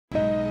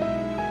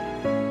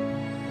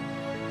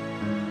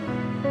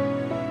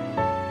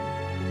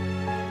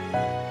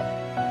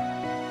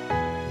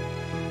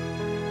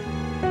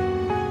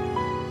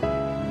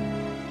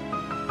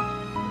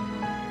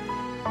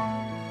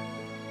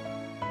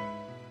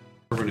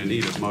Ervin and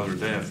Edith, mother and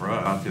dad, for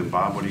us. About them,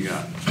 Bob, what do you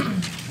got?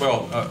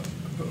 Well,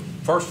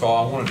 first of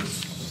all, I wanted to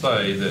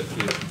say that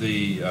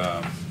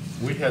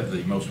we had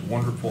the most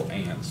wonderful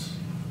aunts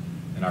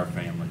in our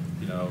family.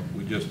 You know,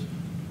 we just,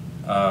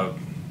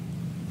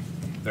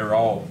 they're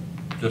all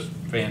just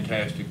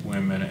fantastic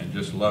women and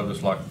just loved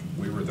us like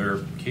we were their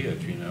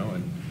kids, you know,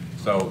 and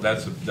so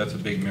that's a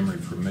big memory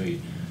for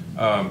me.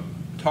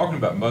 Talking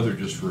about Mother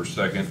just for a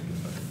second,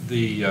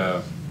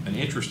 an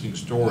interesting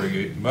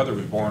story. Mother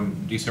was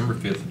born December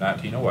 5th,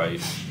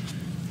 1908,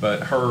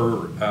 but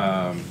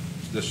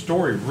the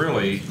story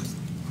really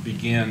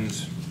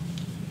begins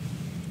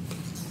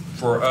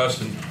for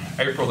us in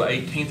April the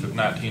 18th of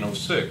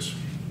 1906,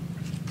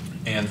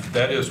 and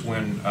that is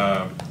when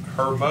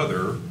her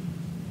mother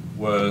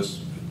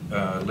was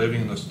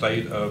living in the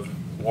state of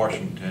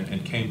Washington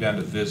and came down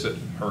to visit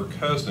her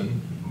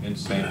cousin in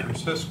San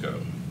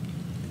Francisco.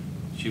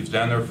 She was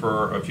down there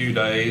for a few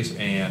days,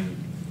 and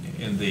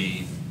in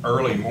the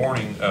early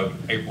morning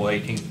of April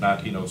 18th,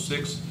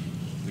 1906,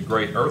 the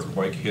great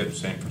earthquake hit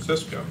San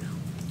Francisco.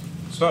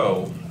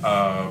 So,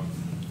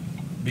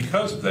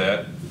 because of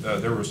that,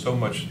 there was so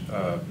much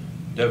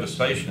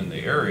devastation in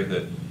the area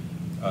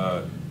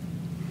that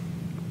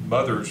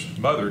Mother's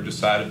mother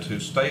decided to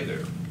stay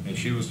there. And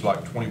she was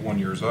like 21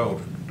 years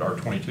old, or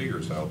 22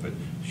 years old, but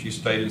she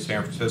stayed in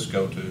San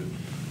Francisco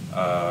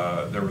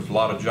there was a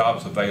lot of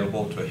jobs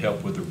available to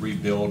help with the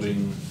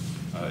rebuilding,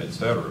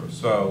 etc.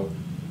 So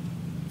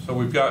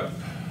we've got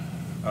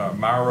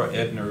Myra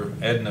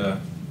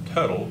Edna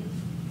Tuttle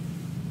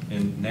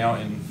now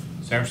in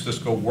San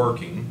Francisco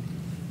working,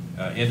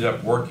 ended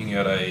up working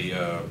at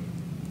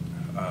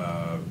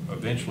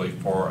eventually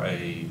for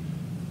a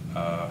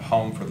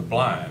home for the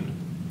blind.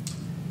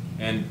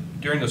 And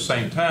during the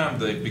same time,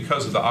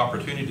 because of the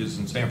opportunities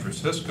in San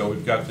Francisco,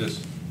 we've got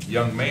this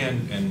young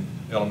man in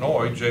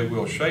Illinois, J.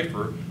 Will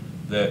Schaefer,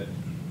 that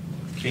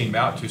came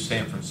out to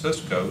San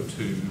Francisco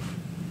to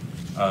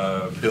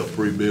help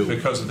rebuild,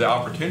 because of the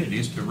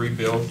opportunities to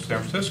rebuild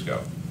San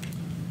Francisco.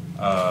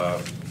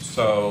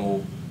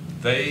 So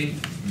they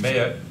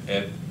met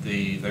at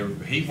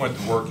he went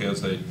to work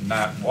as a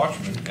night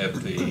watchman at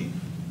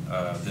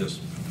this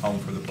home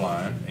for the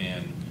blind,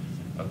 and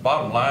the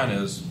bottom line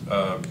is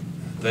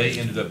they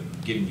ended up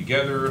getting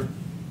together.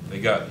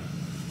 They got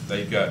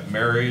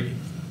married.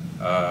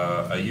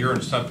 A year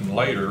and something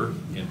later,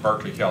 in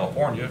Berkeley,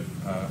 California,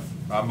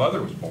 my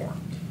mother was born.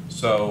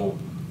 So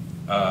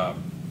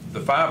the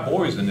 5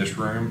 boys in this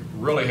room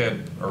really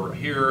are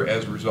here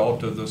as a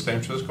result of the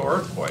San Francisco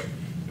earthquake.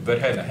 If it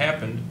hadn't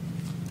happened,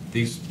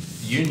 these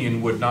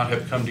union would not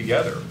have come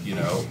together, you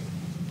know.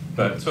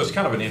 But so it's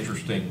kind of an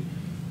interesting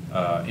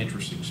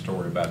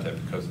story about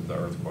that because of the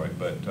earthquake.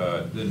 But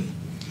then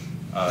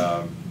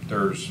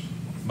there's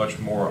much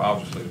more,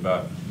 obviously,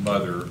 about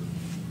Mother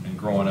and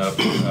growing up.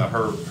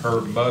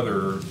 Her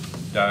mother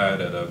died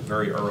at a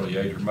very early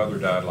age. Her mother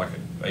died like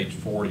at age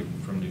 40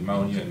 from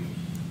pneumonia, and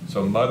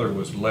so Mother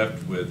was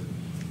left with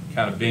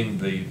kind of being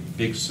the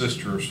big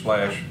sister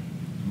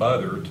 /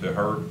 mother to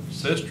her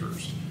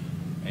sisters.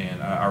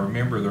 And I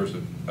remember there's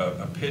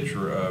a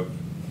picture of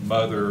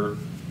Mother.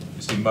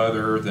 You see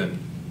Mother, then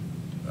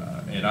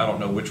and I don't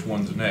know which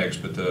one's next,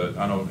 but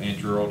I know Aunt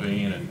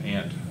Geraldine and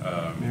Aunt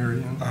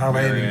Marion,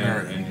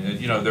 and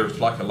you know, there's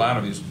like a line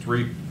of these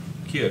 3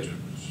 kids,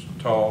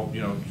 tall,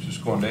 you know,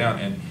 just going down,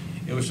 and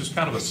it was just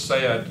kind of a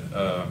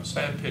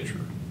sad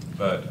picture.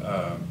 But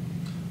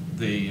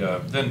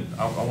then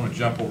I want to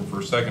jump over for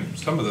a second.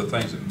 Some of the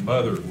things that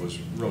Mother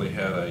really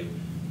had a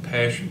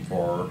passion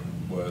for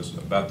was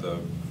about the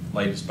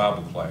ladies'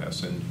 Bible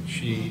class, and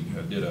she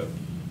did a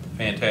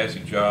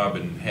fantastic job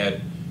and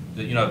had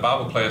the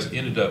Bible class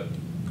ended up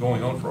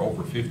going on for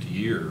over 50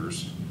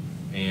 years,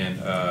 and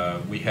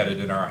we had it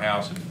in our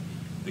house. And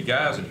the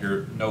guys in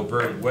here know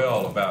very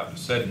well about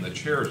setting the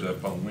chairs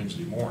up on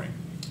Wednesday morning.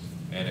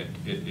 And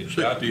it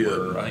got to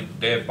where I think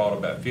Dad bought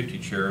about 50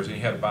 chairs, and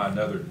he had to buy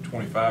another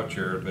 25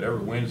 chairs. But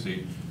every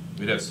Wednesday,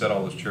 we'd have to set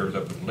all those chairs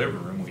up in the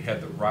living room. We had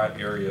the right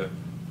area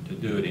to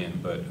do it in,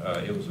 but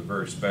it was a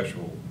very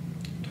special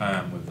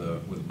time with the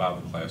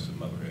Bible class that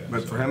Mother had.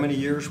 But for how many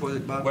years was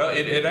it, Bob? Well,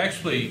 it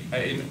actually,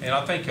 and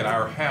I think in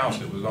our house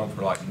it was on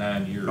for like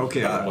 9 years.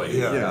 Okay, But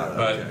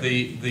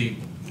okay. the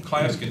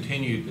class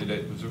continued.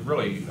 It was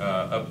really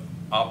up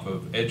off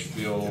of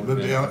Edgefield.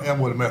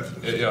 Elmwood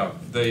Methodist. Yeah,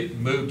 they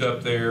moved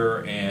up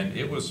there, and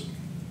it was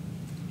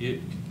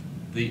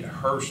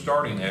her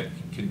starting that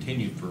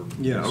continued for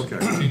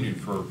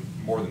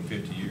more than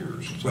 50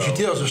 years. So she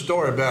tells a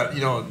story about,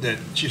 that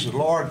she said,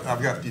 Lord,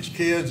 I've got these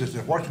kids. I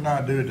said, what can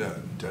I do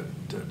to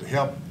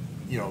help,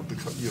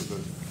 the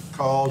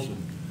cause?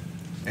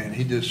 And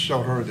he just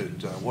showed her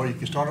that, well, you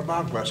can start a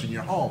Bible class in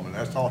your home, and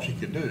that's all she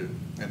could do.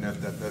 And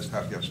that's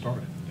how it got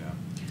started. Yeah.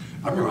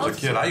 I remember as a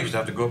kid, I used to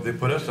have to go up. They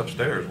put us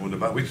upstairs when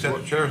we set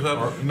the chairs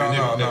up. No.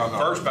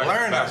 First back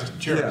Larry and I set the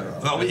chairs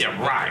up. Oh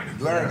yeah, right.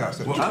 Larry and I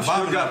set the chairs I've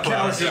still got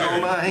calluses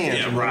on my hands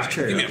yeah, from right. those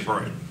chairs. Give me a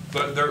break.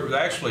 But there was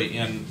actually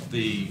in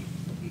the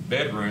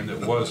bedroom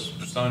that was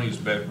Sonny's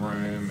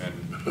bedroom,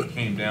 and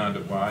came down to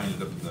where I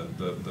ended up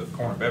in the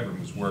corner bedroom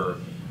was where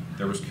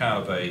there was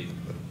kind of a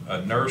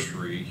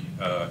nursery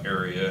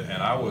area,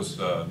 and I was,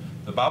 the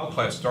Bible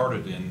class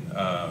started in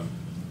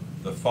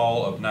the fall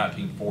of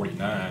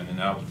 1949, and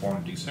I was born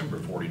in December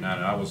of 49,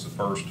 and I was the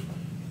first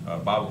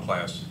Bible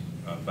class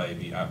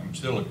baby. I'm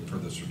still looking for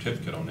the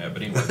certificate on that,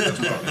 but anyway, that's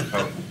what I've been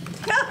told.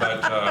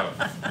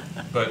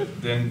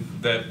 But then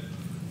that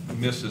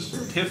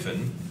Mrs.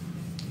 Tiffin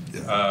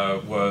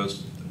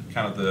was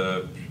kind of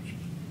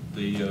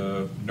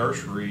the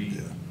nursery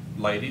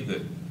lady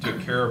that took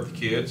care of the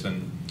kids,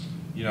 and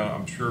you know,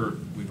 I'm sure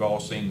we've all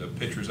seen the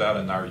pictures out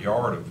in our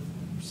yard of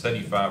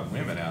 75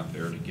 women out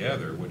there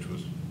together, which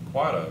was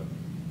quite a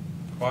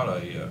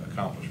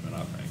accomplishment,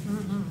 I think.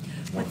 Mm-hmm.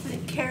 But they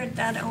carried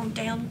that on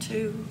down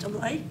to the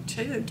lake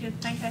too,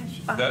 didn't they?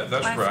 Have That's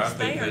right.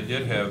 there? They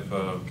did have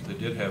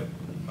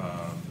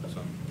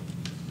some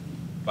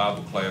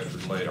Bible class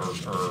related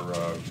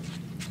or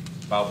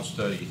Bible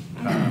study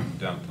time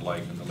down at the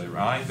lake in the living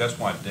room. I think that's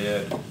why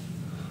Dad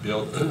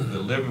built the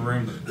living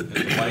room at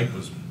the lake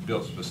was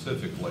built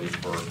specifically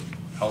for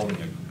holding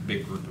a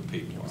big group of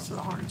people. It's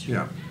large.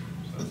 Yeah.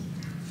 So,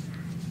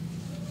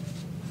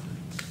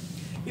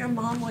 Your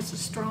mom was a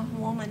strong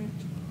woman.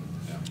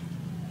 yeah.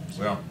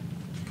 Well,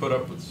 put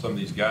up with some of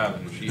these guys,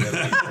 and she had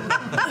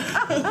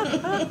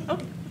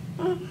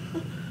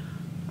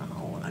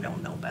Oh, I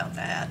don't know about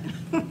that.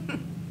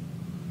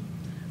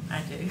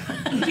 I do.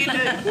 You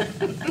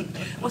do?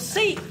 Well,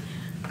 see,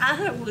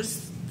 I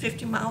was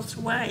 50 miles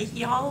away.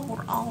 Y'all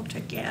were all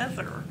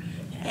together.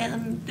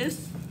 And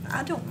this,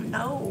 I don't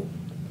know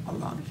a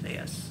lot of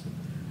this.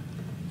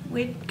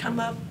 We'd come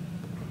up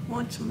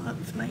once a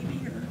month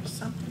maybe or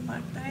something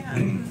like that.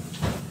 And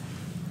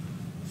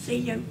see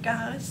you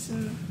guys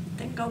and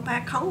then go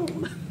back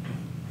home.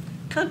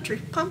 Country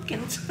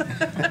pumpkins.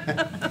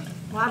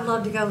 Well, I'd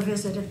love to go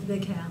visit at the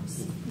big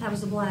house. That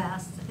was a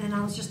blast, and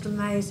I was just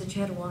amazed that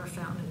you had a water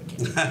fountain in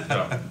the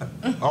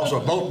kitchen. Also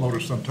a boat motor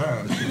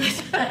sometimes.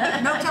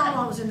 No telling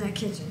what was in that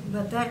kitchen,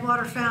 but that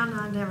water fountain,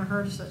 I'd never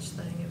heard of such a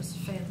thing. It was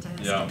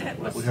fantastic. Yeah. That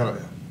was, We had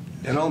a,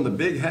 And on the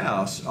big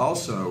house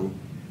also,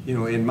 you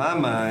know, in my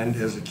mind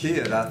as a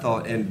kid, I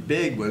thought, and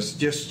big was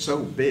just so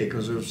big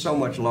because it was so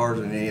much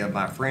larger than any of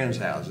my friends'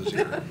 houses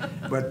here.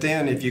 But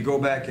then if you go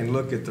back and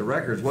look at the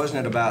records,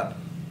 wasn't it about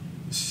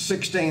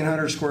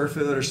 1,600 square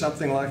foot or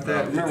something like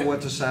that? Remember what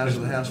the size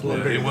of the house was?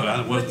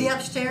 With the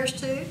upstairs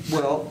too?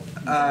 Well,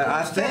 I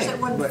Upstairs think. it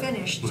wasn't but-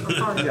 finished, or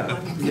part of it Yeah,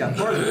 wasn't. yeah,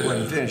 part of it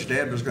wasn't finished.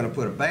 Dad was going to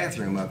put a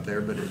bathroom up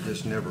there, but it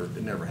just never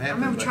happened. I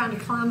remember But- trying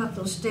to climb up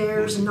those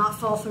stairs and not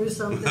fall through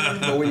something.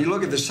 But when you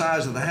look at the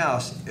size of the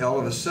house, all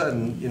of a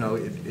sudden, you know,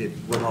 it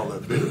wasn't all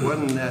that big. It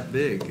wasn't that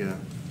big.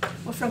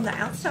 well, from the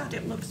outside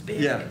it looks big.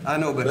 Yeah, I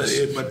know, but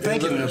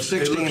thinking of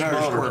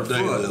 1,600 square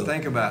foot,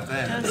 think about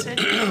that. Does it?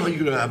 You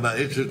know,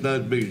 it's just not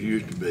as big as it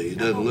used to be. It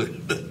doesn't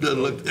look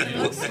that It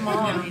way. looks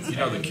small. you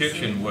know, the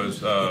kitchen was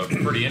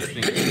pretty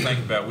interesting to think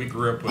about. We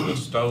grew up with a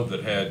stove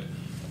that had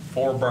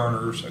 4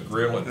 burners, a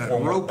grill, and 4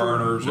 more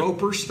burners.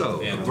 Roper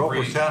stove. And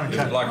Roper 3, town it was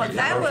country. like Well, a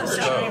that Roper was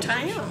stove.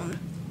 downtown.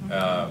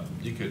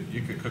 You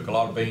could cook a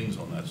lot of beans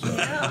on that stuff.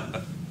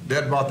 Yeah.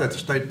 Dad bought that at the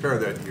state fair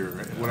that year,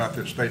 and went out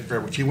to the state fair,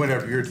 which he went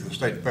every year to the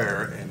state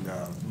fair, and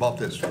bought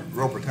this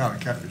Roper Town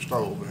and Country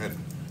stove. It had,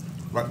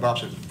 like Bob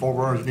said, 4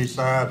 burners on each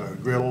side, a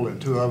griddle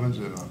and 2 ovens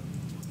and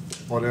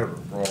whatever.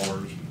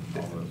 Broilers and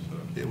all that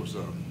stuff. It was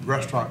a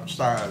restaurant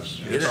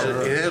size. It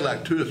had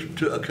like at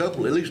least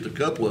a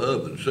couple of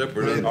ovens,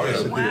 separate ovens. Oh,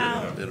 yeah.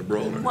 Wow. And a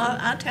broiler. Well,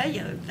 I tell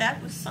you,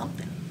 that was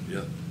something.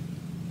 Yeah.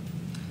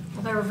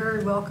 Well, they were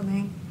very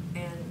welcoming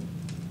and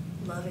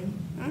loving.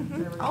 They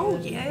were Oh,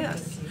 good.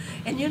 yes.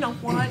 And you know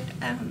what?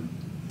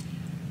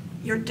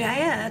 Your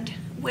dad,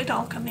 we'd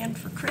all come in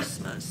for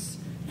Christmas,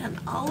 and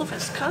all of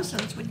his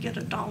cousins would get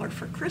 $1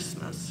 for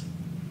Christmas.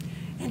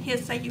 And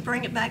he'd say, you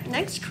bring it back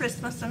next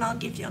Christmas, and I'll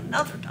give you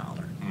another $1.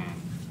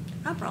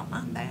 I brought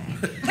mine back.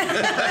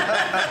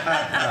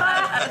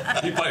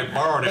 He played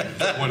borrowed it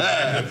one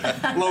time.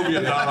 Blow me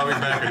 $1, I'll be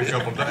back in a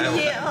couple of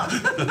days. Yeah.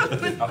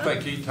 I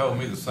think he told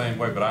me the same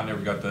way, but I never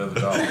got the other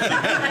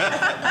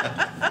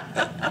 $1.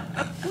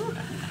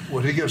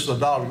 Well, he gives us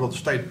 $1 to go to the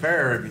state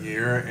fair every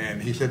year, and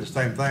he said the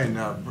same thing.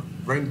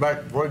 Bring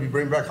back, whatever you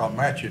bring back, I'll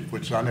match it,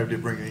 which I never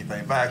did bring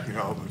anything back, you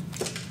know,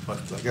 but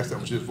I guess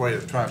that was his way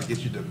of trying to get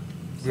you to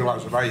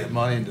realize the value of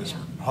money and just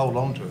hold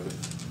on to it.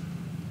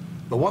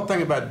 But one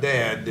thing about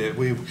Dad that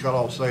we could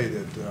all say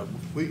that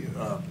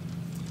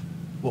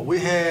what we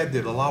had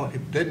that a lot of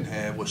people didn't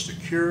have was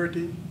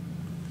security.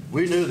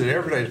 We knew that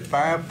every day at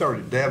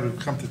 5:30, Dad would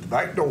come through the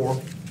back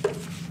door,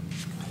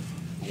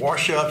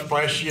 wash up,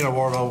 splash, you know,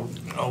 water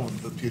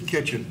over the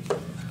kitchen,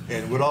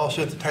 and we'd all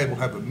sit at the table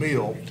and have a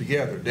meal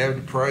together. Dad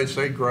would pray,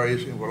 say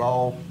grace, and we'd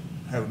all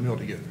have a meal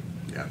together.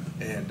 Yeah.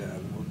 And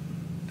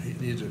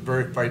he's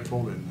very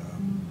faithful, and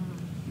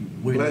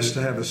we Blessed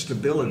knew- to have a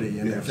stability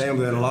in their Yes.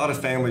 family that a lot of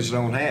families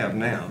don't have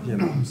now, you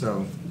know,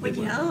 so. Well,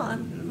 yeah,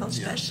 and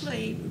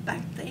especially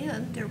back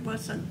then, there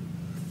wasn't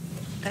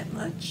that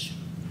much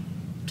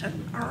to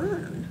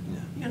earn,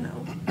 you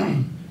know.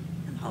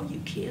 And all you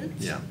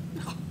kids. Yeah.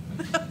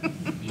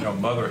 You know,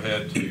 Mother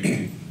had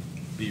to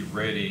be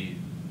ready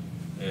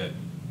at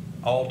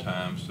all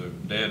times to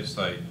Dad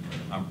say,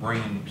 I'm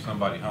bringing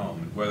somebody home,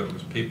 and whether it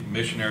was people,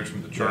 missionaries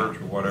from the church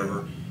or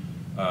whatever,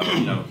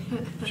 you know,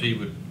 she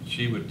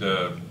would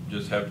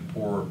just have to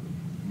pour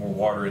more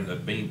water in the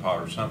bean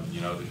pot or something,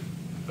 you know,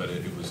 but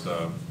it was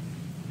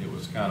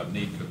kind of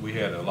neat because we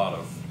had a lot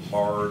of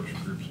large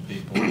groups of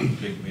people,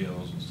 big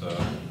meals and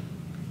stuff.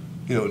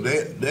 You know,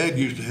 Dad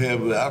used to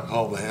have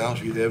alcohol in the house.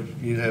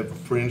 You'd have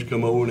friends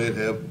come over and they'd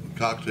have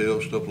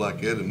cocktails, stuff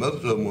like that. And Mother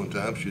told him one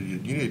time, she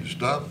said, you need to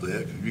stop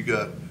that because you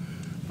got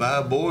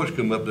 5 boys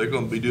come up, they're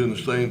going to be doing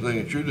the same thing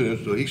that you're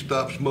doing. So he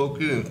stopped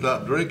smoking and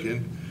stopped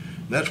drinking.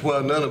 That's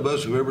why none of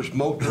us have ever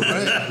smoked or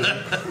drank.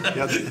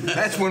 Yeah,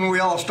 that's when we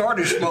all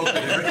started smoking.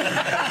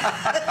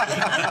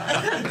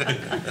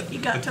 You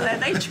got to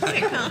that age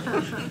quick, huh?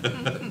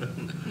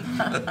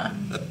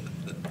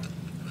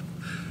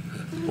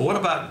 Well, what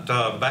about,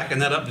 backing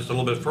that up just a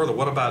little bit further,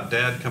 what about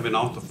Dad coming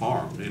off the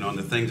farm, you know, and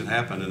the things that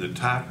happened and the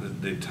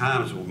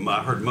times,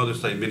 I heard Mother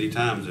say many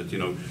times that, you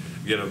know,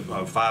 you get a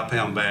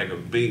 5-pound bag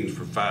of beans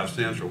for 5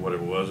 cents or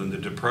whatever it was, and the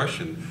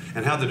depression,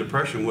 and how the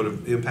depression would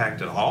have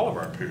impacted all of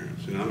our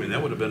parents, you know, I mean,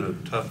 that would have been a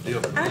tough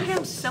deal. I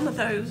have some of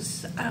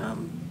those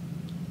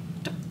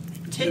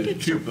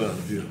tickets.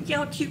 Coupons, yeah.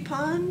 Yeah,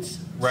 coupons.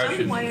 Ration-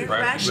 somewhere,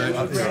 ration-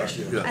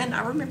 rations. yeah. And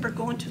I remember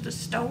going to the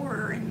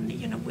store and,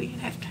 you know, we'd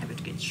have to have it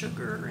to get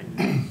sugar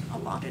and a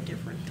lot of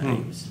different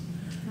things.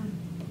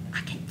 I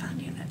can't find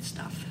any of that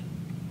stuff.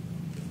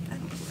 I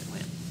don't know where it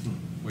went.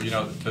 Well, you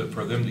know,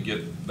 for them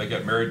to they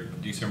got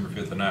married December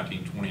 5th of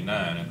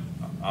 1929, and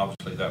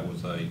obviously that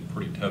was a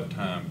pretty tough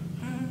time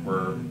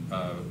where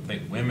I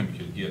think women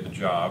could get a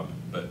job,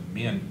 but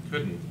men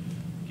couldn't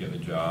get a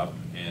job,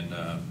 and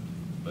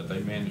but they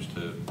managed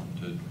to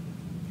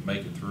make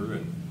it through.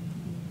 And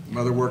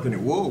Mother working at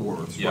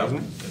Woolworths,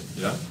 wasn't it?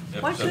 Yeah.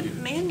 Why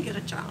couldn't men get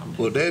a job?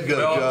 Well, Dad got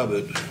Well,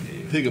 a job at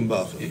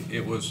Higginbotham.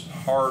 It was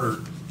harder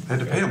Had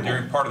to pay 'em more.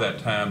 during part of that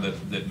time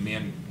that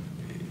men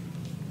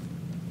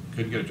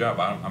couldn't get a job.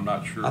 I'm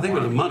not sure. I think it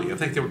was why. the money, I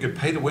think they could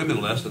pay the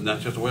women less, and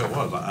that's just the way it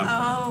was.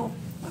 Oh,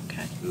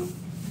 okay. You know.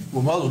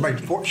 Well, Mother was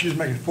making, she was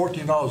making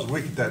 $14 a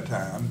week at that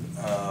time.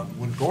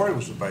 When Gloria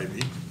was a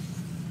baby,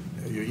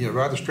 you know,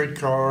 ride the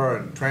streetcar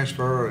and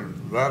transfer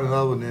and ride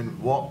another one, and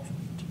then walk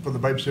for the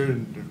babysitter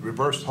and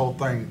reverse the whole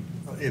thing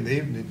in the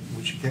evening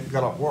when she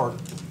got off work.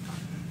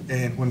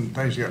 And when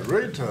things got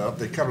really tough,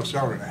 they cut her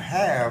salary in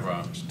half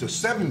Right. to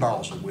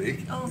 $7 a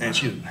week, Oh, and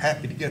she was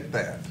happy to get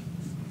that.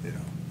 You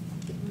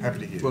know, happy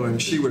to get it. Well,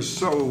 and she was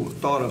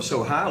thought of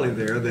so highly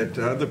there that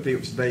other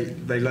people,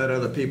 they let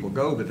other people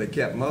go, but they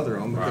kept Mother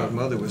on because Right.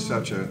 Mother was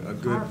such a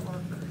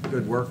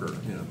good worker,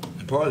 you know.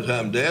 Part of the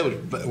time, Dad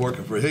was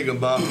working for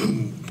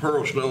Higginbotham,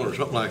 Pearlstone, or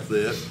something like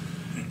that.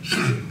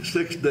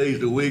 6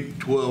 days a week,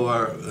 10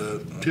 or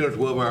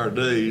 12-hour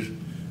days,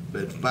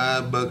 that's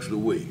 $5 a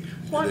week.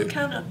 What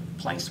kind of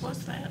place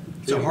was that?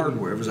 It's a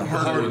hardware, it was a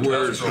hardware.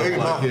 Hardware, stuff like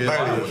Higginbotham that.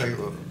 baby, I think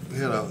it was.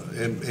 You know,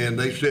 and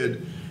they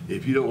said,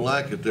 if you don't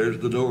like it, there's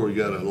the door. You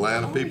got a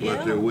line of Oh, people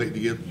out there yeah. waiting to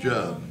get the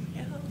job.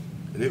 Yeah.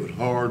 And it was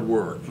hard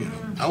work, you know.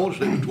 I want to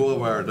say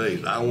 12-hour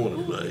days, I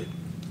want to say.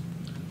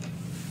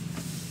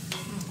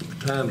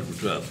 Times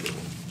were tough, though.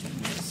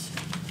 Yes.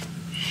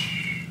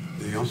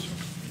 Anything else?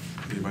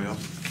 Anybody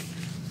else?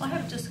 Well, I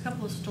have just a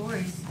couple of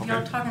stories. Okay.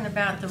 Y'all talking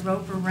about the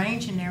Roper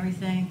Range and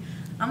everything.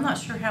 I'm not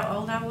sure how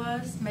old I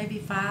was, maybe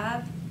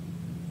 5,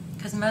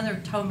 because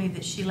Mother told me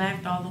that she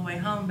laughed all the way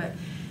home, but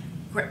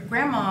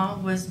Grandma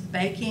was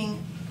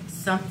baking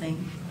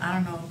something, I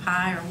don't know, a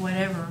pie or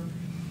whatever,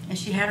 and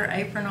she had her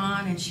apron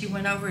on, and she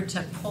went over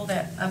to pull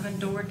that oven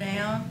door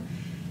down,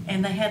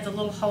 and they had the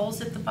little holes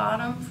at the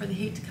bottom for the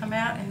heat to come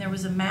out, and there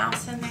was a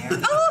mouse in there.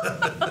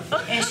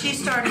 And she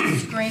started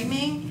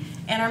screaming,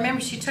 and I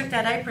remember she took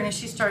that apron and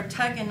she started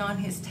tugging on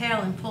his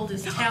tail and pulled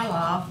his tail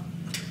off.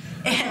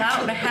 And I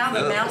don't know how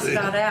the mouse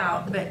got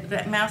out, but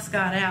that mouse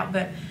got out.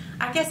 But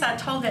I guess I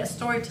told that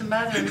story to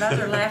Mother, and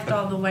Mother laughed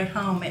all the way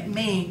home at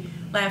me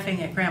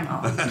laughing at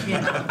Grandma.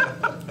 You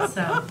know?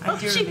 So I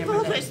do She remember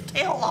pulled that. his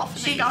tail off and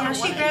She, he got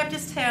away. she grabbed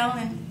his tail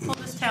and pulled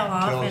his tail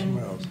off, Tail is and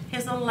mouse.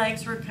 his little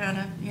legs were kind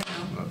of, you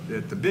know.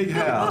 At the big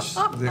house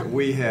that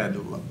we had,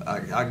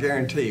 I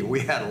guarantee you,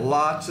 we had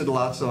lots and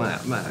lots of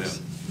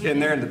mice. In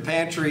there in the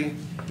pantry,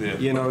 Yeah.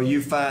 you know,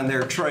 you find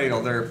their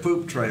trail, their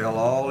poop trail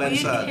all Well, you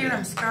inside could hear there.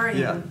 them scurrying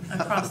Yeah.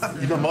 across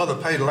the. You know, Mother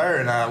paid Larry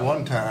and I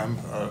one time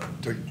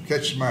to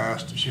catch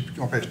mice. She's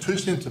going to pay us 2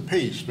 cents a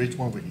piece for each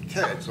one we could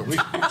catch. So we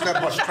set a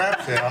bunch of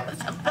traps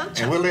out,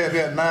 and we'll live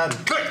here at night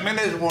and click, man,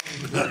 there's one.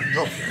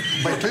 Go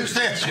pay 2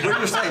 cents. You We're know?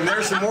 just saying,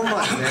 there's some more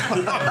money there.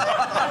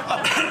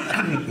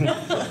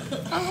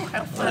 Oh,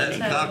 how funny.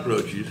 And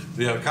cockroaches.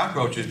 Yeah,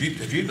 cockroaches,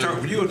 if you turn,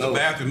 when you go to the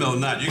bathroom in the middle of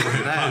the night, you can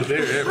hit Nine, punch.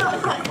 they're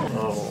everywhere.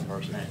 Oh,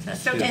 mercy.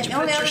 So And did you the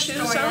only put your other shoes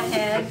story I on?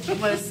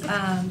 had was,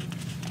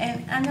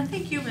 and I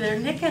think you were there,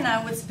 Nick and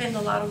I would spend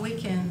a lot of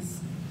weekends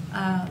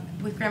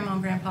with Grandma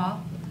and Grandpa.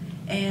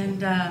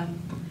 And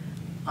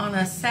on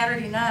a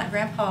Saturday night,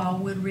 Grandpa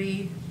would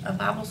read a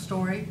Bible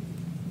story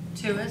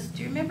to us.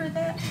 Do you remember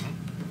that?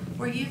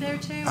 Were you there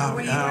too? Or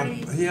were you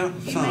already? Yeah,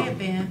 You some. may have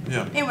been.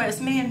 Yeah. Anyway,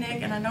 it's me and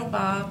Nick, and I know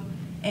Bob.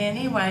 And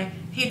anyway,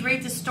 he'd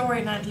read the story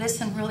and I'd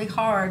listen really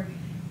hard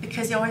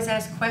because he always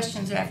asked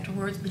questions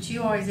afterwards, but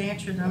you always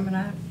answered them, and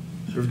I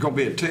There's going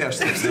to be a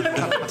test.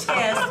 test.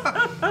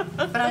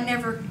 But I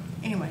never,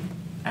 anyway,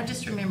 I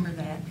just remember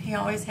that. He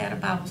always had a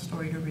Bible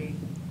story to read.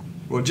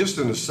 Well, just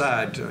an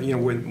aside,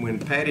 when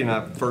Patty and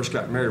I first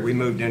got married, we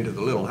moved into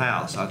the little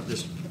house. I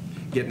just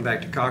getting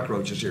back to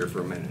cockroaches here for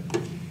a minute.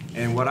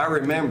 And what I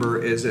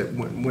remember is that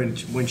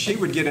when she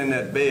would get in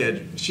that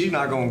bed, she's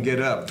not going to get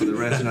up for the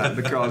rest of the night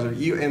because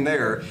of you in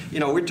there.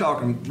 We're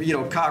talking,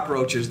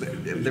 cockroaches.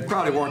 They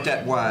probably weren't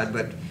that wide,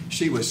 but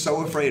she was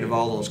so afraid of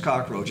all those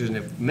cockroaches. And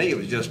if me, it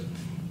was just,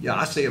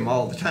 I see them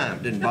all the time.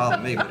 It didn't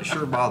bother me, but it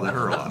sure bothered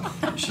her a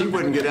lot. She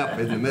wouldn't get up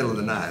in the middle of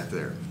the night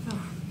there.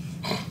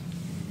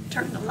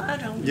 Turn the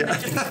light on. Yeah,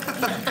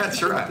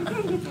 that's right.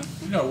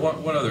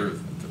 One other,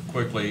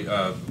 quickly,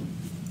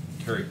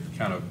 Terry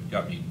kind of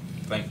got me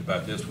thinking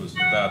about this, was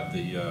about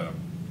the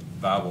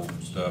Bible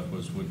stuff,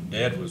 was when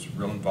Dad was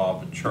real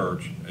involved in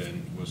church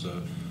and was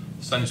a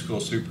Sunday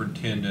school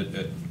superintendent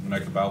at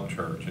Winnetka Bible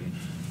Church. And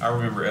I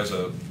remember as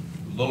a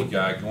little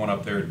guy going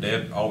up there,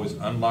 Dad always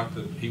unlocked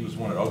he was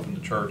one that opened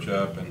the church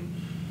up and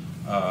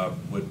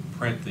would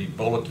print the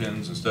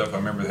bulletins and stuff. I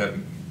remember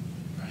having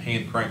a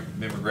hand crank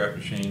mimeograph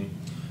machine.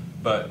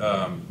 But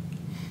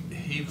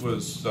he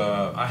was,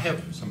 I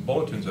have some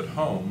bulletins at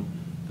home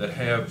that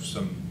have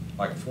some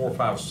like 4 or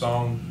 5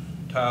 song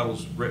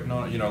titles written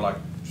on it, like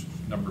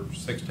number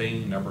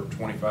 16, number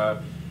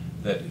 25,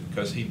 that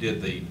because he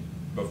did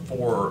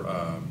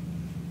before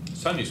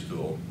Sunday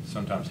school,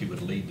 sometimes he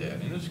would lead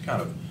that. And it's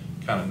kind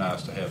of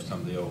nice to have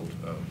some of the old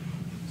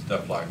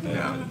stuff like that.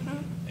 Yeah.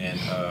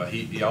 And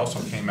he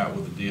also came out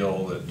with a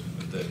deal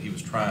that he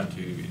was trying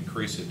to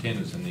increase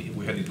attendance, and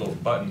we had these little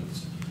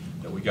buttons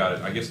that we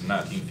got, I guess in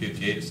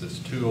 1958, it says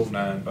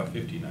 209 by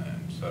 59.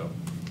 So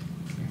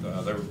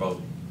they were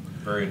both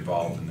very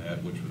involved in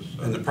that, which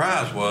was... And the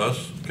prize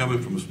was, coming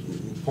from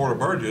Porter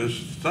Burgess,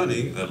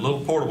 Sonny, that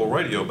little portable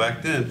radio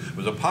back then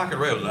was a pocket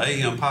radio. It was an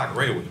AM pocket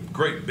radio. It was a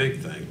great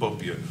big thing. Both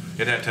of you,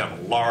 it had to have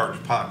a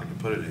large pocket to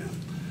put it in.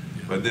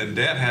 But then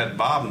Dad had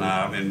Bob and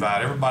I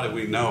invite everybody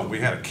we know. We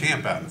had a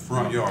camp out in the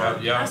front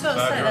yard. Yeah, That's what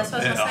I said. That's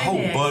what I And was a going whole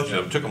to say. bunch of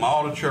them. Took them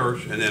all to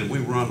church, and then we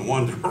run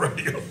one to the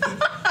radio.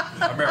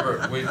 I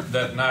remember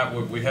that night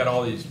we had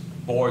all these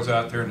boys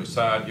out there in the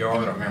side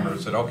yard. I remember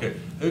it said, okay,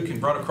 who can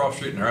run across the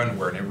street in their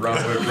underwear? And they run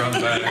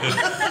back.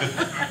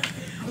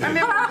 I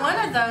remember one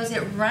of those,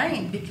 it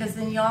rained because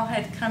then y'all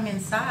had to come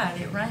inside.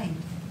 It rained.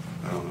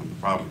 I don't know,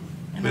 probably.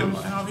 And It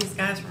was- all these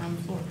guys were on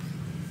the floor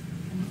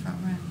in the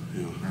front row.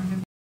 Yeah. I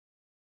remember.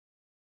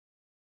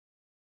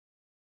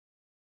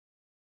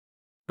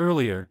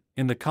 Earlier,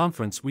 in the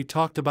conference we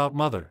talked about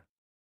mother.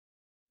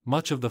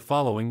 Much of the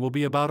following will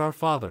be about our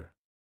father.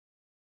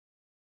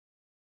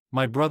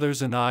 My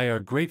brothers and I are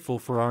grateful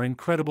for our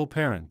incredible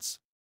parents.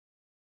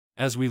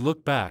 As we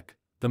look back,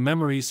 the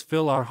memories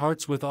fill our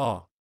hearts with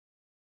awe.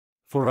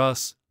 For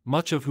us,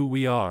 much of who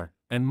we are,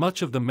 and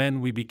much of the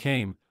men we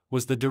became,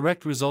 was the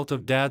direct result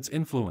of Dad's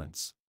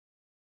influence.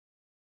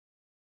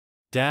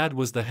 Dad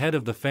was the head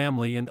of the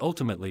family and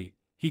ultimately,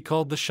 he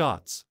called the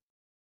shots.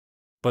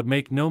 But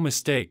make no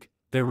mistake,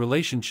 their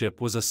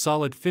relationship was a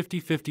solid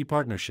 50-50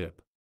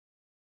 partnership.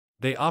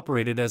 They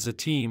operated as a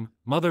team.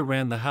 Mother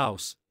ran the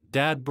house,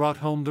 Dad brought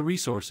home the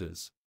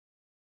resources.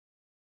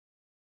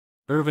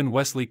 Ervin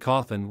Wesley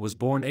Cawthon was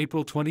born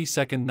April 22,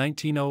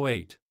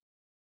 1908.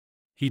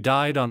 He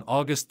died on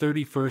August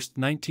 31,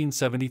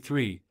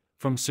 1973,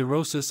 from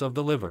cirrhosis of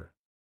the liver.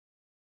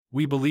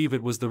 We believe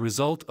it was the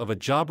result of a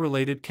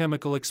job-related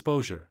chemical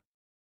exposure.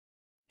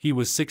 He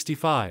was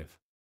 65.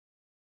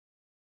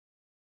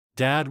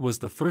 Dad was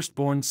the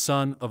firstborn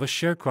son of a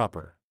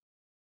sharecropper.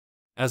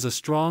 As a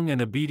strong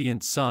and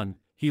obedient son,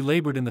 he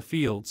labored in the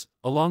fields,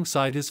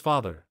 alongside his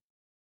father.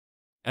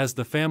 As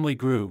the family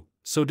grew,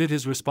 so did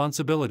his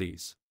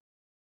responsibilities.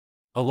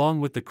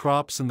 Along with the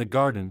crops and the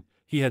garden,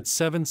 he had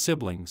 7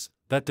 siblings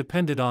that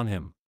depended on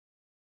him.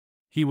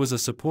 He was a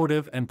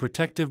supportive and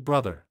protective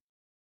brother.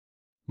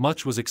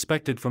 Much was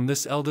expected from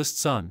this eldest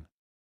son.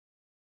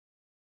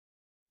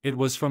 It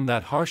was from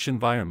that harsh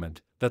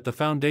environment that the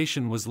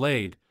foundation was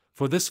laid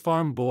for this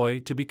farm boy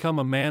to become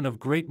a man of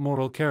great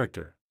moral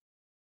character.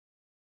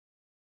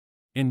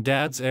 In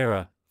Dad's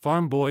era,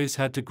 farm boys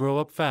had to grow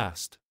up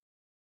fast.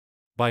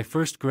 By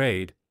first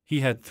grade,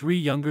 he had 3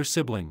 younger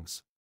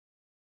siblings.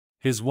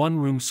 His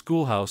one-room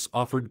schoolhouse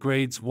offered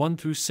grades 1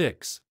 through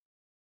 6.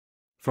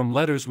 From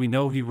letters we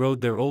know he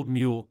rode their old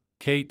mule,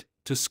 Kate,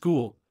 to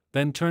school,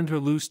 then turned her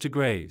loose to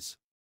graze.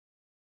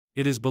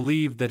 It is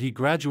believed that he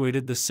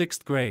graduated the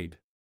 6th grade.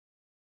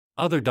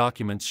 Other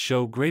documents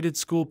show graded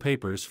school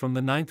papers from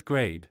the 9th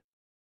grade.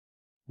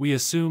 We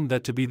assume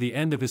that to be the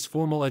end of his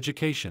formal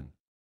education.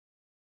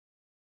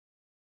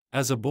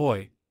 As a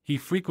boy, he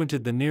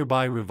frequented the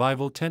nearby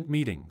revival tent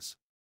meetings.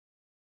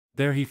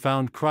 There he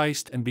found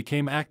Christ and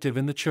became active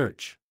in the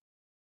church.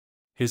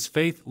 His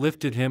faith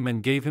lifted him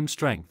and gave him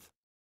strength.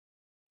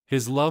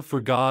 His love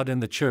for God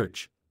and the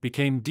church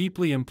became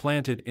deeply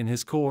implanted in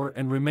his core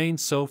and remained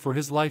so for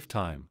his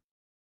lifetime.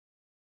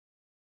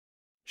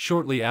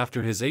 Shortly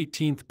after his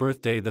 18th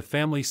birthday, the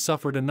family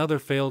suffered another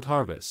failed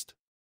harvest.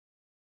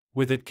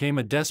 With it came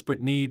a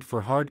desperate need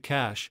for hard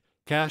cash,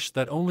 cash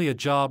that only a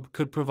job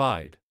could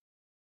provide.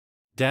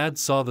 Dad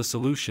saw the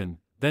solution,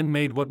 then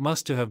made what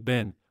must have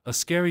been a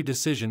scary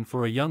decision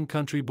for a young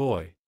country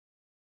boy.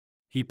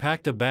 He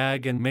packed a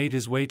bag and made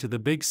his way to the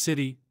big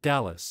city,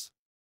 Dallas.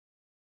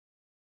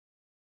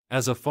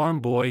 As a farm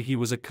boy, he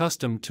was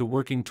accustomed to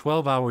working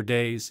 12-hour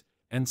days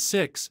and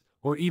 6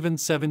 or even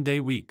 7-day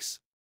weeks.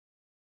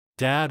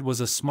 Dad was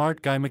a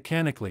smart guy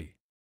mechanically.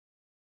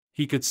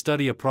 He could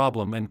study a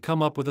problem and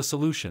come up with a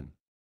solution.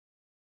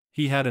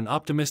 He had an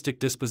optimistic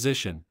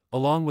disposition,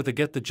 along with a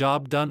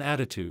get-the-job-done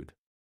attitude.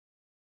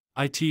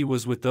 It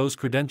was with those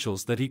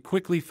credentials that he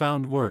quickly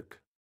found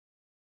work.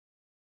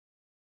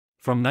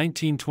 From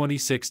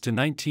 1926 to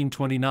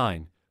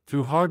 1929,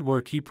 through hard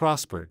work he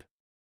prospered.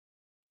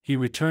 He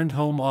returned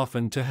home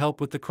often to help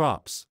with the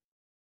crops.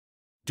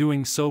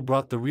 Doing so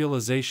brought the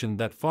realization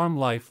that farm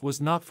life was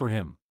not for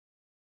him.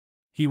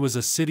 He was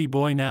a city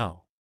boy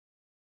now.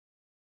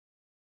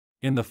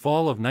 In the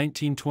fall of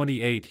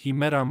 1928 he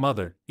met our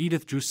mother,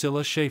 Edith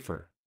Drusilla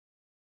Schaefer.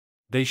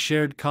 They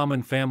shared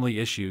common family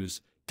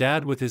issues,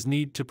 Dad with his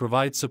need to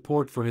provide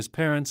support for his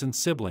parents and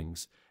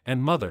siblings,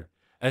 and Mother,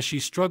 as she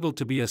struggled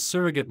to be a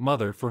surrogate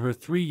mother for her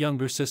 3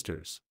 younger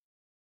sisters.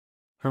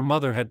 Her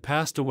mother had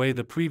passed away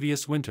the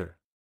previous winter.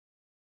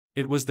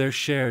 It was their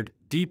shared,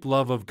 deep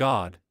love of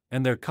God,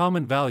 and their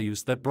common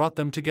values that brought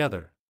them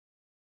together.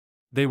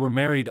 They were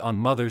married on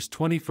Mother's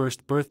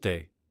 21st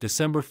birthday,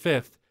 December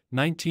 5,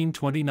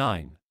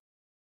 1929.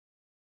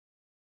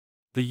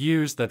 The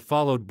years that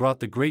followed brought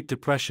the Great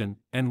Depression,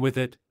 and with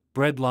it,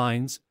 bread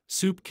lines,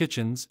 soup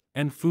kitchens,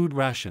 and food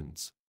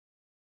rations.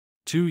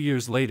 2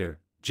 years later,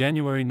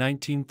 January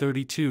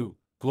 1932,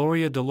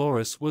 Gloria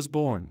Dolores was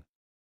born.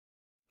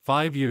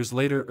 5 years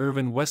later,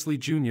 Ervin Wesley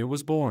Jr.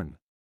 was born.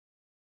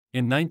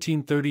 In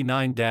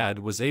 1939, Dad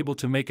was able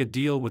to make a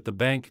deal with the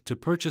bank to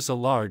purchase a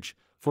large,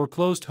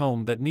 foreclosed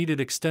home that needed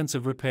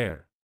extensive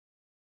repair.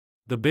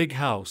 The big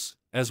house,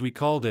 as we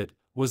called it,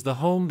 was the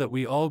home that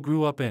we all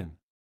grew up in.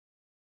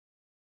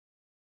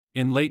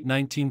 In late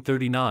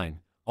 1939,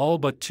 all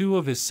but 2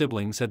 of his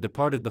siblings had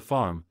departed the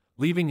farm,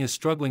 leaving his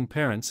struggling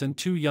parents and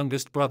 2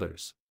 youngest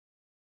brothers.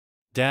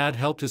 Dad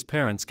helped his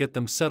parents get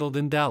them settled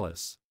in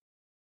Dallas.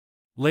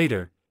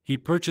 Later, he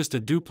purchased a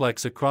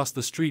duplex across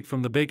the street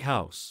from the big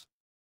house.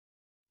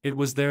 It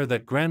was there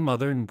that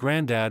Grandmother and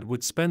Granddad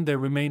would spend their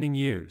remaining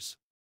years.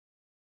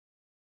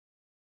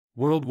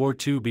 World War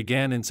II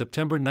began in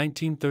September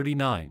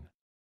 1939.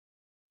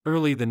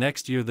 Early the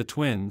next year, the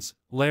twins,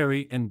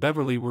 Larry and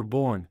Beverly, were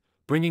born,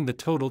 bringing the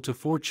total to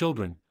 4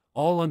 children,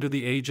 all under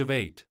the age of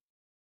 8.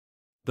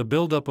 The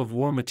buildup of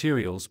war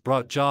materials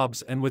brought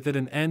jobs and with it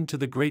an end to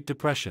the Great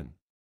Depression.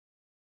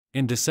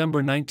 In December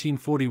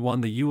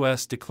 1941, the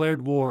U.S.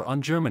 declared war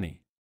on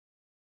Germany.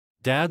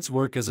 Dad's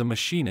work as a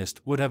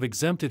machinist would have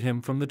exempted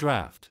him from the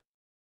draft.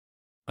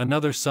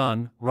 Another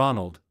son,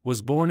 Ronald,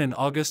 was born in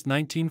August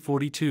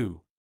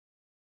 1942.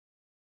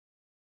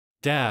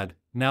 Dad,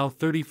 now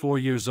 34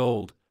 years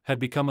old, had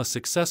become a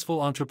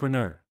successful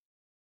entrepreneur.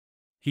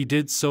 He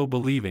did so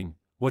believing,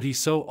 what he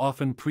so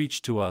often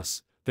preached to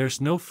us,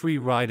 there's no free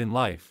ride in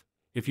life.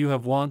 If you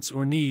have wants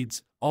or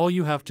needs, all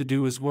you have to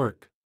do is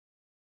work.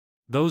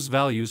 Those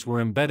values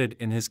were embedded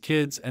in his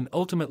kids and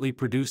ultimately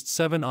produced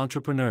 7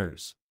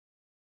 entrepreneurs.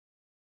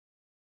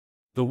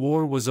 The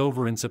war was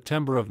over in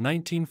September of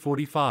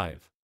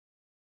 1945.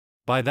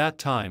 By that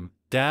time,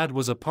 Dad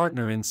was a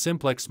partner in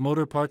Simplex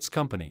Motor Parts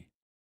Company.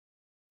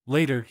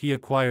 Later, he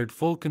acquired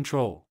full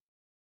control.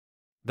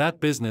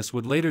 That business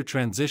would later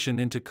transition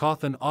into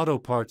Cawthon Auto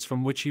Parts,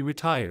 from which he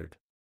retired.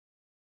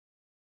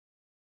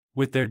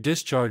 With their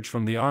discharge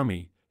from the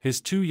Army,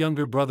 his 2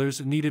 younger brothers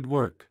needed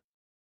work.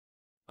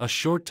 A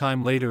short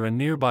time later, a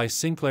nearby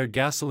Sinclair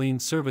gasoline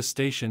service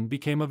station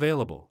became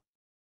available.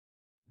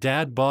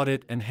 Dad bought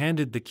it and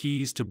handed the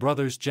keys to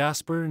brothers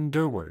Jasper and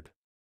Durward.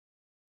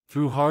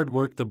 Through hard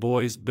work, the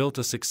boys built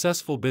a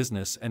successful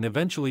business and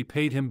eventually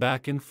paid him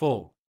back in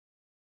full.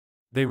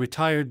 They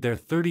retired there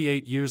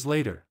 38 years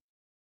later.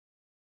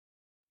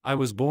 I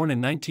was born in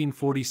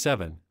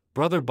 1947,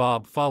 brother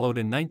Bob followed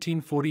in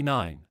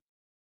 1949.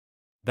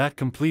 That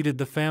completed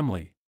the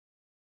family.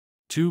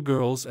 2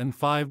 girls and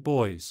 5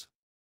 boys.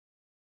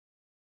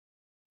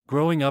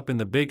 Growing up in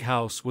the big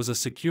house was a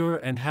secure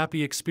and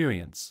happy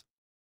experience.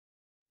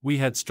 We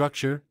had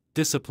structure,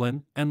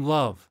 discipline, and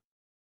love.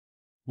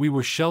 We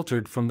were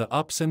sheltered from the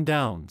ups and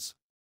downs.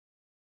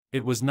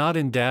 It was not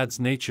in Dad's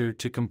nature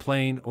to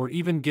complain or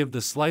even give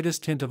the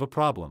slightest hint of a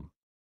problem.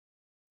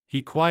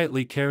 He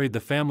quietly carried the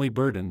family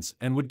burdens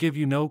and would give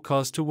you no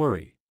cause to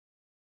worry.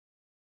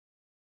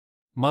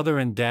 Mother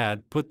and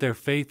Dad put their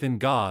faith in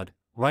God,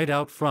 right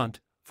out front,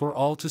 for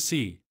all to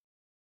see.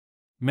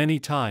 Many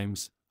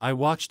times, I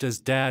watched as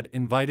Dad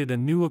invited a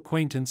new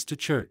acquaintance to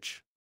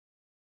church.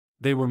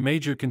 They were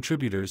major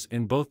contributors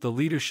in both the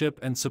leadership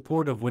and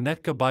support of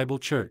Winnetka Bible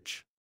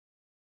Church.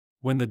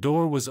 When the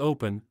door was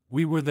open,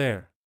 we were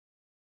there.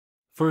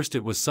 First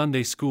it was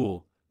Sunday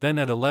school, then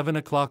at 11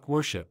 o'clock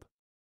worship.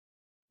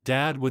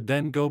 Dad would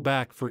then go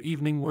back for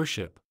evening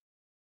worship.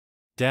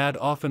 Dad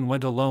often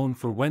went alone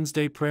for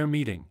Wednesday prayer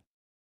meeting.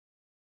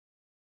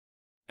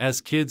 As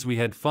kids, we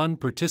had fun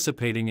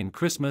participating in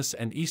Christmas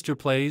and Easter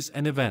plays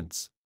and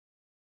events.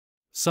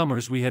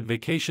 Summers, we had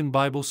vacation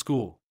Bible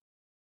school.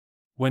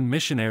 When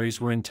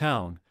missionaries were in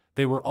town,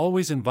 they were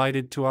always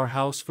invited to our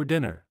house for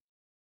dinner.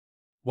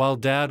 While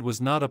Dad was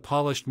not a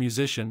polished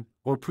musician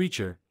or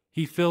preacher,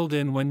 he filled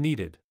in when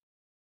needed.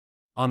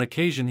 On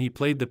occasion, he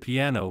played the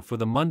piano for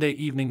the Monday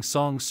evening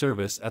song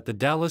service at the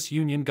Dallas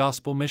Union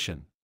Gospel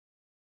Mission.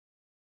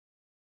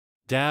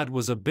 Dad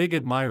was a big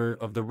admirer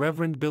of the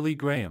Reverend Billy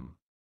Graham.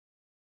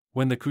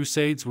 When the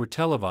crusades were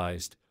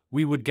televised,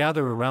 we would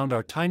gather around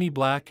our tiny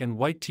black and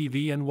white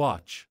TV and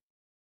watch.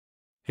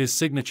 His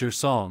signature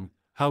song,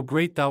 "How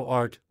Great Thou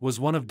Art," was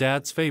one of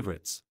Dad's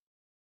favorites.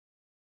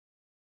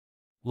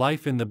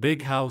 Life in the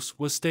big house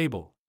was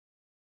stable.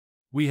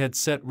 We had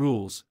set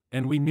rules,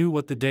 and we knew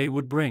what the day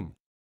would bring.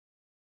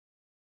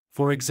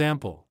 For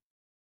example,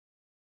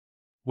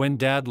 when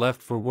Dad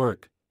left for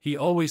work, he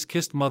always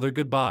kissed Mother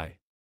goodbye.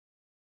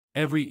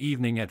 Every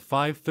evening at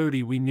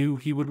 5:30 we knew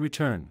he would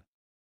return.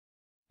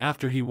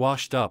 After he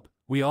washed up,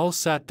 we all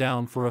sat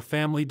down for a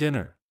family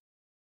dinner.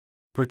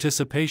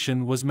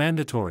 Participation was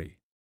mandatory.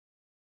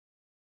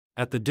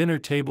 At the dinner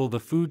table,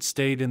 the food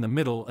stayed in the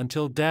middle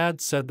until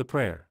Dad said the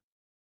prayer.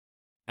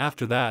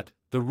 After that,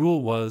 the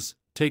rule was,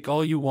 take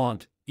all you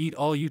want, eat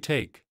all you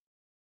take.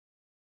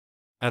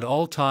 At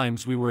all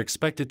times we were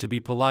expected to be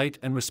polite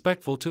and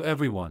respectful to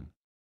everyone.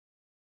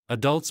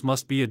 Adults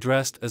must be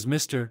addressed as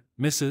Mr.,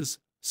 Mrs.,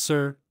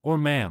 Sir, or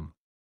Ma'am.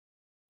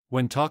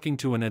 When talking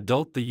to an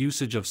adult, the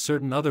usage of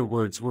certain other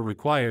words were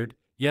required: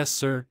 yes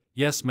sir,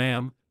 yes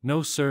ma'am,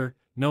 no sir,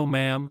 no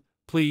ma'am,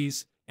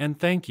 please, and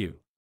thank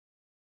you.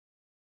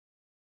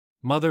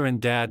 Mother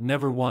and Dad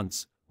never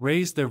once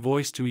raised their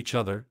voice to each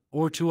other,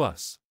 or to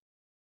us.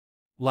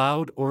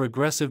 Loud or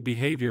aggressive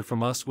behavior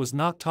from us was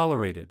not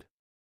tolerated.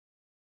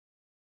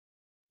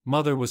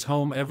 Mother was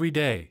home every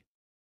day.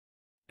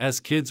 As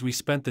kids, we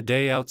spent the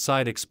day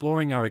outside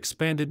exploring our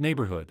expanded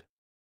neighborhood.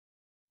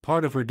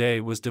 Part of her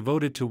day was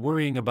devoted to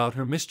worrying about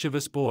her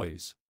mischievous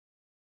boys.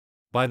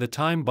 By the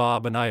time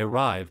Bob and I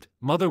arrived,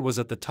 Mother was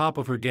at the top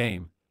of her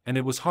game, and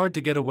it was hard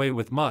to get away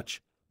with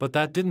much, but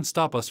that didn't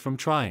stop us from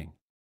trying.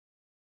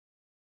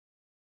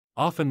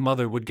 Often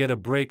Mother would get a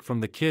break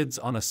from the kids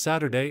on a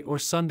Saturday or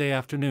Sunday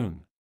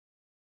afternoon.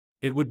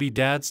 It would be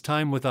Dad's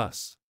time with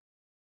us.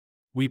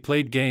 We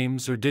played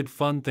games or did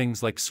fun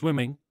things like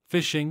swimming,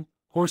 fishing,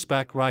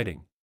 horseback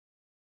riding.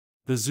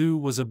 The zoo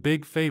was a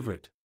big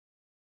favorite.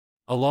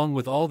 Along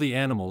with all the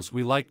animals,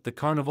 we liked the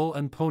carnival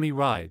and pony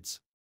rides.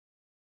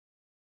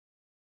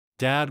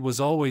 Dad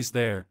was always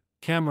there,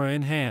 camera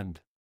in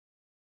hand.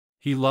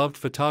 He loved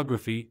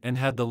photography and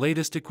had the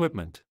latest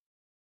equipment.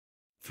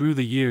 Through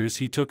the years,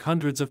 he took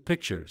hundreds of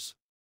pictures.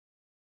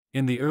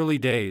 In the early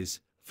days,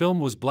 film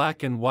was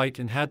black and white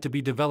and had to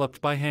be developed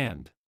by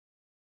hand.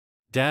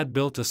 Dad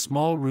built a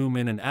small room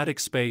in an attic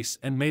space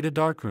and made a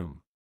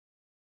darkroom.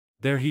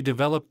 There he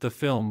developed the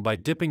film by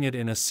dipping it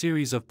in a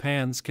series of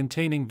pans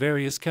containing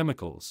various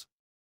chemicals.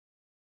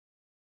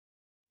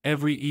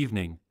 Every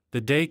evening,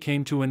 the day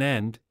came to an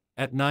end,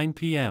 at 9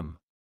 p.m.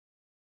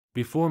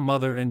 Before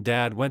Mother and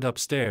Dad went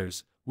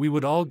upstairs, we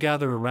would all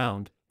gather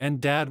around,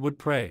 and Dad would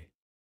pray.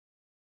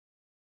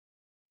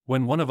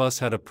 When one of us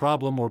had a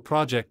problem or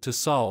project to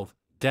solve,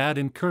 Dad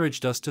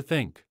encouraged us to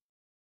think.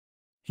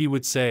 He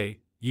would say,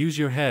 use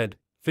your head,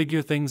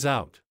 figure things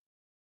out.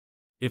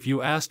 If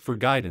you asked for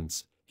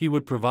guidance, he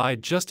would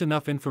provide just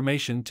enough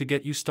information to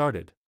get you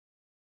started.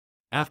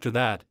 After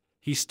that,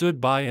 he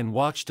stood by and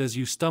watched as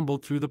you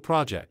stumbled through the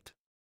project.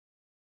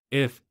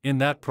 If, in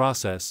that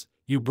process,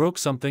 you broke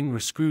something or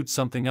screwed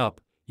something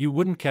up, you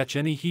wouldn't catch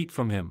any heat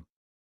from him.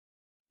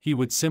 He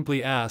would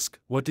simply ask,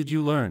 "What did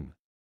you learn?"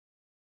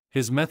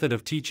 His method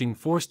of teaching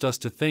forced us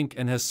to think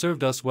and has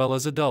served us well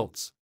as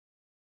adults.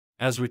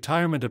 As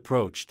retirement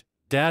approached,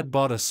 Dad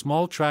bought a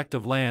small tract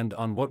of land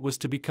on what was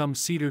to become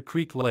Cedar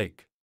Creek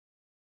Lake.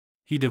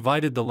 He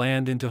divided the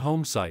land into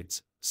home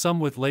sites, some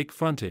with lake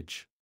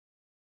frontage.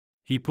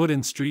 He put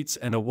in streets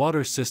and a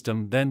water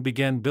system, then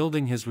began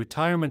building his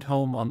retirement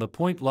home on the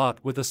point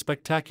lot with a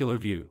spectacular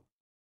view.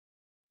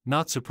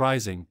 Not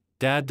surprising,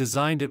 Dad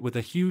designed it with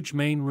a huge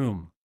main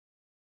room.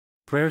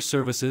 Prayer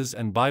services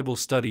and Bible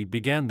study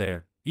began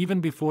there,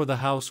 even before the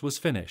house was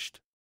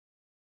finished.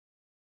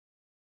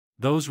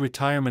 Those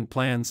retirement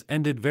plans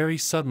ended very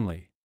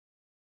suddenly.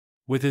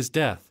 With his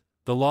death,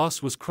 the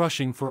loss was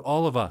crushing for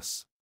all of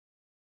us.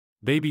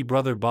 Baby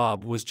brother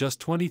Bob was just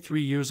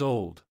 23 years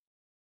old.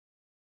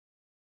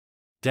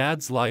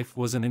 Dad's life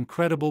was an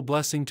incredible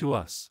blessing to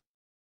us.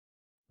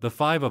 The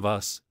 5 of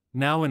us,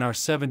 now in our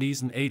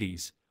 70s and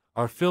 80s,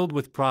 are filled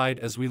with pride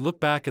as we look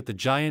back at the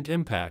giant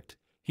impact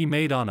he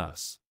made on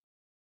us.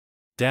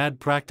 Dad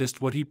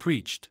practiced what he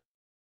preached.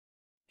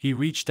 He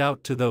reached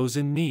out to those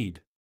in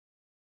need.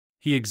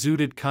 He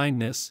exuded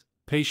kindness,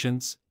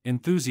 patience,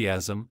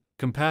 enthusiasm,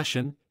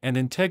 compassion, and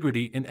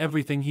integrity in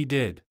everything he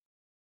did.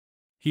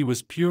 He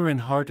was pure in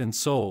heart and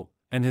soul,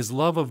 and his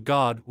love of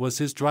God was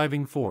his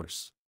driving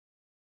force.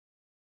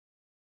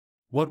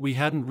 What we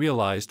hadn't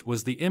realized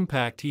was the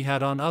impact he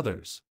had on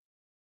others.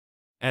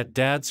 At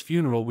Dad's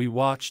funeral, we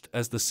watched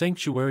as the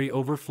sanctuary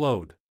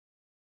overflowed.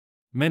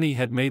 Many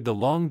had made the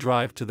long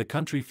drive to the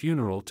country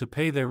funeral to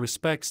pay their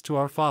respects to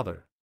our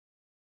father.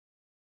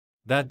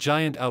 That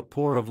giant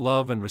outpour of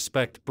love and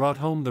respect brought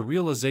home the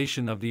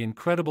realization of the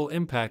incredible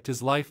impact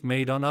his life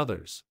made on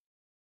others.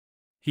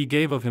 He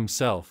gave of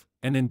himself,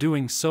 and in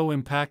doing so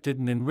impacted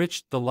and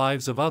enriched the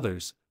lives of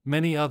others,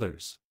 many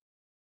others.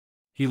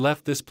 He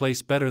left this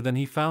place better than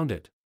he found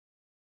it.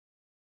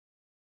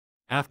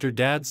 After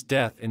Dad's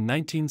death in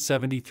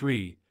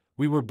 1973,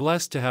 we were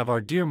blessed to have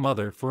our dear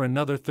mother for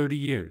another 30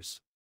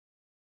 years.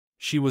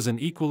 She was an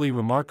equally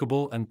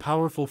remarkable and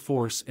powerful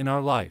force in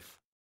our life.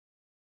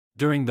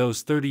 During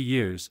those 30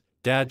 years,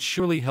 Dad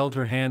surely held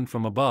her hand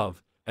from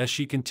above, as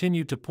she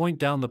continued to point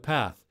down the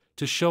path,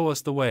 to show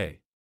us the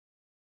way.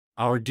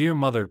 Our dear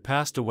mother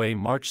passed away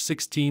March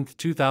 16,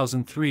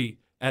 2003,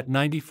 at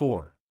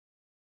 94.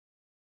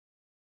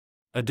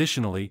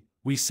 Additionally,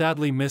 we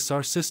sadly miss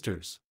our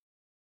sisters.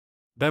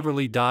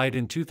 Beverly died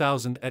in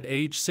 2000 at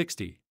age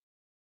 60.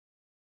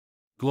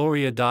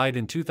 Gloria died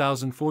in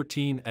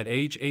 2014 at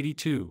age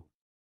 82.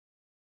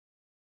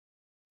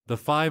 The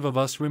 5 of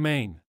us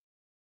remain.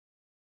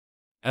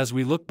 As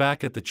we look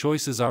back at the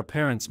choices our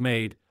parents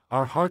made,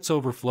 our hearts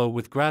overflow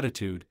with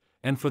gratitude,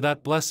 and for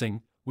that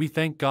blessing, we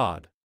thank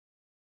God.